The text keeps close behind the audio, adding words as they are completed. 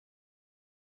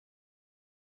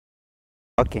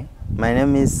Okay, my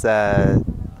name is Tinashe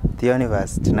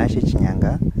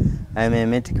Chinyanga. I'm a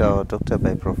medical doctor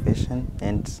by profession,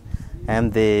 and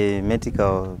I'm the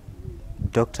medical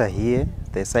doctor here,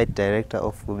 the site director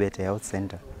of Bobete Health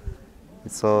Center.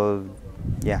 So,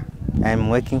 yeah, I'm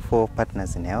working for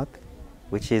Partners in Health,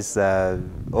 which is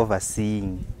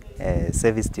overseeing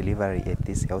service delivery at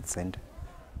this health center.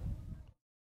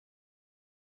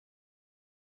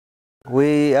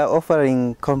 We are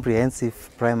offering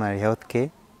comprehensive primary health care,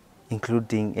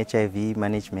 including HIV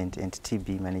management and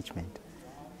TB management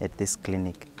at this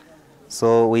clinic.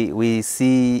 So we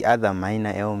see other minor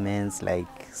ailments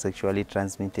like sexually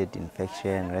transmitted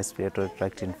infection, respiratory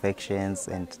tract infections,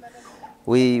 and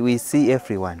we see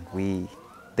everyone.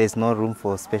 There's no room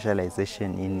for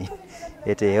specialization in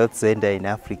at a health center in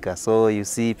Africa. So you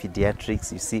see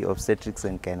pediatrics, you see obstetrics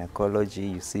and gynecology,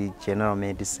 you see general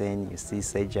medicine, you see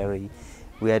surgery.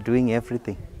 We are doing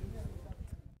everything.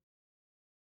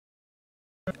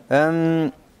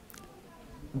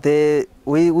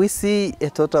 We see a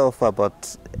total of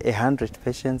about 100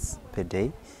 patients per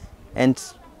day, and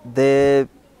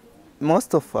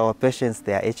most of our patients,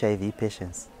 they are HIV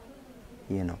patients,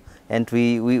 and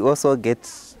we also get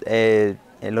a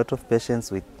lot of patients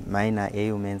with minor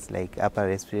ailments like upper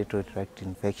respiratory tract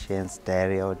infections,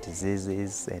 diarrheal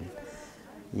diseases, and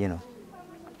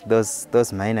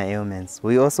those minor ailments.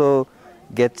 We also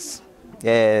get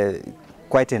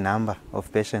quite a number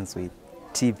of patients with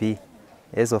TB.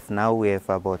 As of now, we have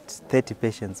about 30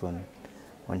 patients on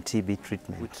TB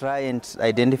treatment. We try and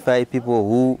identify people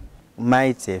who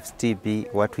might have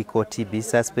TB, what we call TB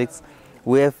suspects.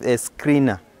 We have a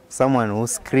screener, someone who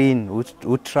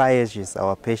who triages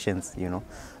our patients,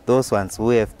 those ones who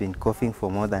have been coughing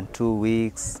for more than 2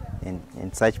 weeks, and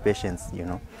such patients,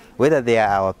 whether they are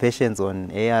our patients on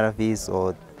ARVs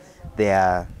or they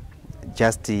are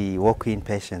just the walk-in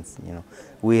patients,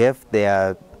 we have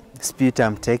their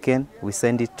sputum taken, we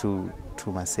send it to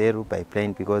Maseru by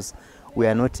plane because we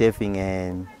are not having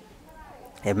a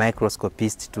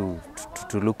microscopist to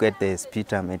look at the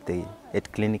sputum at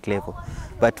clinic level.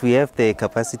 But we have the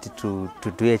capacity to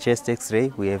do a chest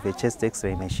x-ray. We have a chest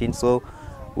x-ray machine. So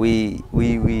they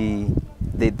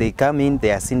come in,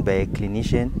 they are seen by a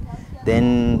clinician,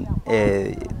 then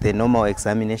the normal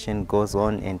examination goes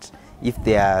on, and if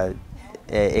there are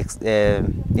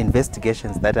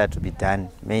investigations that are to be done,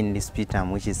 mainly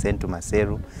sputum, which is sent to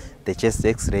Maseru, the chest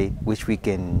x-ray, which we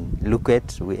can look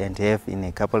at and have in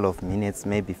a couple of minutes,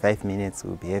 maybe 5 minutes,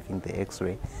 we'll be having the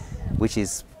x-ray, which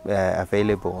is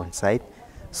available on site.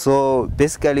 So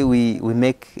basically we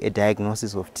make a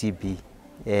diagnosis of TB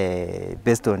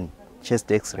based on chest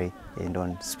x-ray and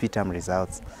on sputum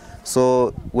results.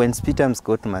 So when sputums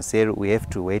go to Maseru, we have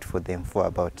to wait for them for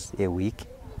about a week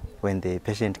when the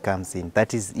patient comes in.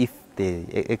 That is if the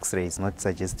x-ray is not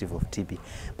suggestive of TB.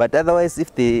 But otherwise,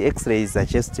 if the x-ray is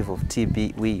suggestive of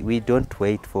TB, we don't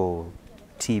wait for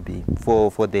TB, for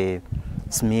the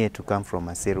smear to come from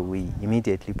Maseru. We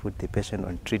immediately put the patient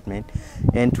on treatment,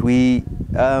 and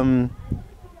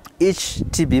each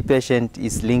TB patient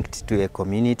is linked to a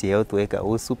community health worker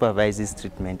who supervises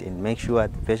treatment and makes sure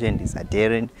the patient is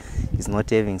adherent, is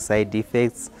not having side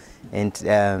effects,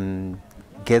 and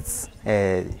gets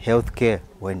health care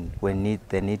when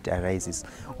the need arises.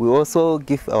 We also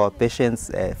give our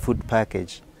patients a food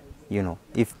package.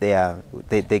 If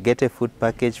they get a food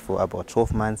package for about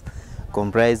 12 months,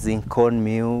 comprising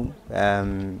cornmeal,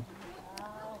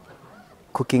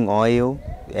 cooking oil,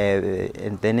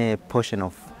 and then a portion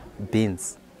of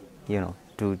beans,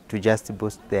 to just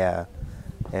boost their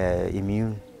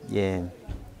immune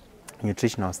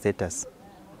nutritional status,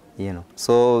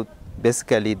 So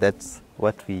basically that's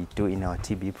what we do in our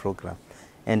TB program.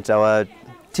 And our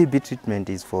TB treatment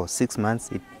is for 6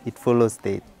 months. It follows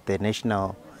the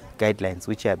national guidelines,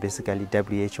 which are basically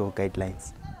WHO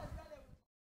guidelines.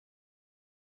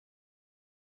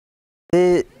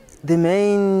 The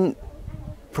main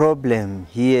problem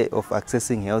here of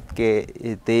accessing healthcare,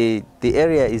 the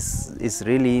area is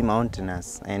really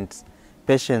mountainous, and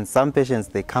some patients,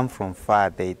 they come from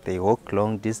far, they walk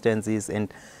long distances,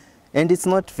 and it's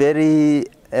not very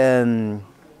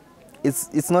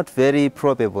it's not very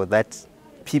probable that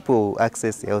people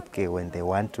access healthcare when they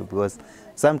want to, because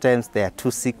sometimes they are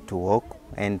too sick to walk,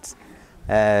 and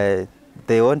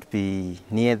they won't be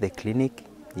near the clinic,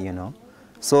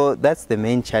 So that's the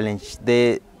main challenge.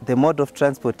 The mode of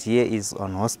transport here is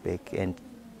on horseback,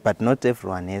 but not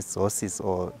everyone has horses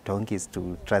or donkeys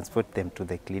to transport them to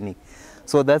the clinic.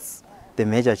 So that's the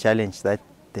major challenge that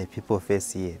the people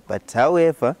face here. But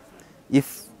however,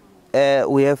 if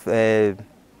we have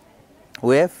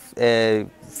We have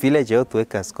village health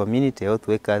workers, community health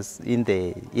workers in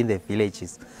the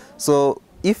villages. So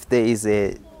if there is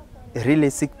a really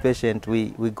sick patient,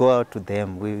 we go out to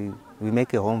them. We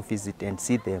make a home visit and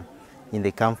see them in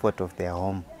the comfort of their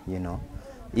home, you know.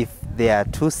 If they are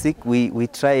too sick, we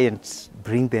try and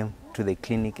bring them to the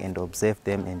clinic and observe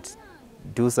them and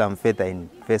do some further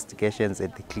investigations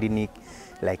at the clinic,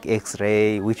 like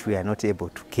X-ray, which we are not able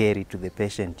to carry to the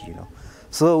patient, you know.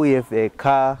 So we have a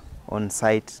car on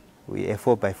site, a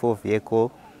 4x4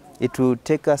 vehicle. It will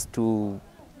take us to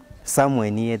somewhere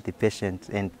near the patient,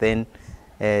 and then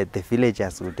the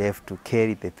villagers would have to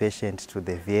carry the patient to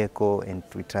the vehicle and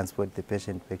we transport the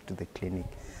patient back to the clinic.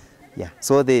 Yeah.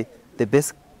 So the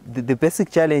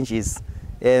basic challenge is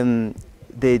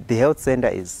the health center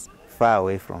is far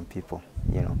away from people.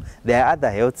 You know, there are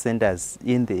other health centers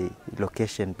in the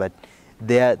location, but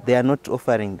they are not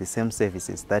offering the same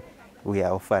services that we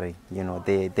are offering. You know,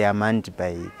 they are manned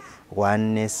by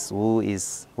one nurse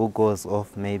who goes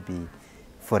off maybe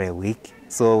for a week.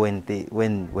 So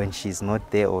when she's not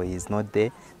there or he's not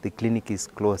there, the clinic is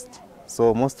closed.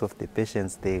 So most of the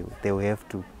patients they will have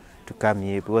to come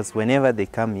here, because whenever they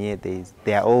come here,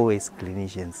 there are always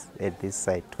clinicians at this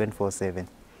site 24/7.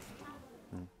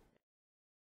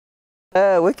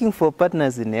 Working for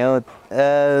Partners in Health,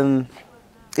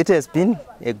 it has been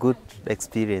a good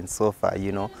experience so far,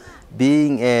 you know.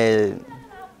 Being a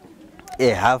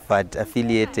Harvard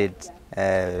affiliated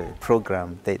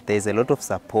program, there's a lot of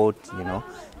support, you know,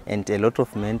 and a lot of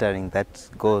mentoring that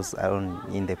goes on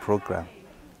in the program.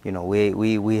 You know,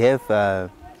 we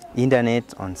have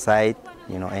internet on site,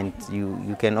 you know, and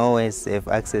you can always have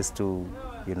access to,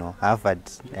 you know, Harvard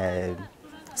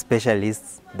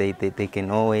specialists. They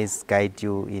can always guide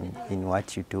you in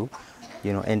what you do,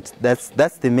 you know, and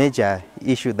that's the major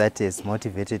issue that has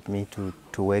motivated me to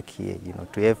work here, you know,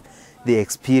 to have the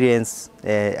experience.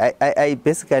 I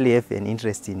basically have an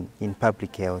interest in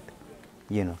public health,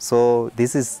 you know, so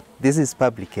this is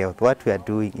public health. What we are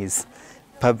doing is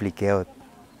public health,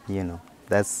 you know,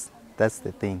 that's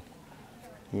the thing,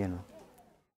 you know.